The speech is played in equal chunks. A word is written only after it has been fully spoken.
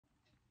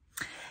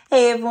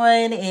Hey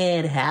everyone,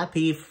 and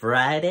happy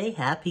Friday,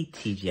 happy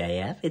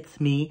TGIF. It's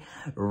me,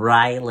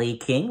 Riley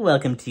King.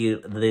 Welcome to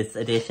this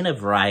edition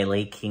of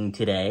Riley King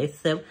Today.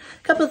 So, a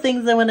couple of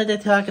things I wanted to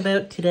talk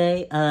about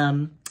today.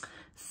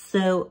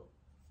 So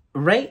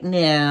right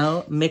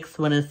now, Mix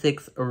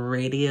 106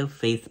 Radio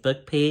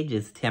Facebook page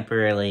is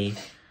temporarily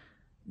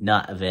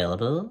not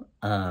available,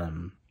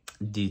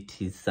 due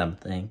to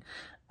something.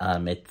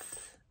 It's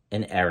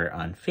an error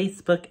on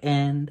Facebook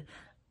end.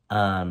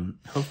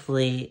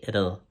 Hopefully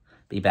it'll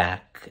be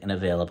back and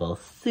available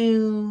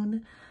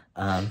soon.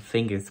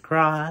 Fingers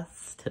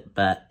crossed.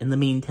 But in the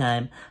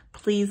meantime,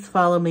 please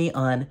follow me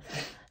on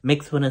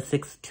Mix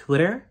 106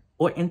 Twitter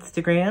or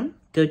Instagram.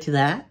 Go to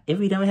that.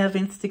 If you don't have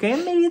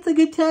Instagram, maybe it's a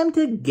good time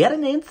to get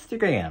an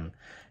Instagram.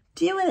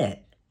 Doing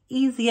it.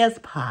 Easy as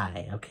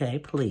pie, okay?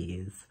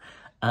 Please.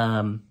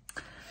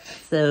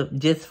 So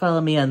just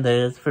follow me on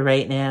those for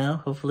right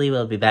now. Hopefully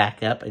we'll be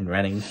back up and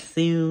running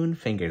soon.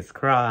 Fingers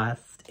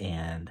crossed.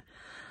 And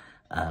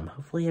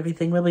hopefully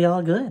everything will be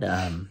all good.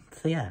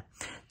 So yeah.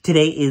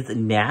 Today is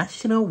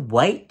National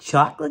White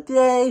Chocolate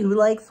Day. Who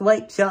likes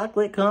white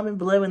chocolate? Comment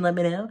below and let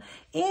me know.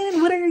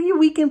 And what are your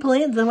weekend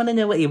plans? I want to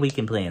know what your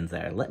weekend plans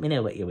are. Let me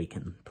know what your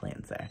weekend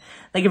plans are.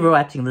 Thank you for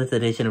watching this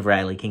edition of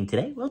Riley King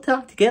Today. We'll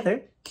talk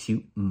together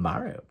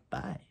tomorrow.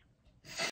 Bye.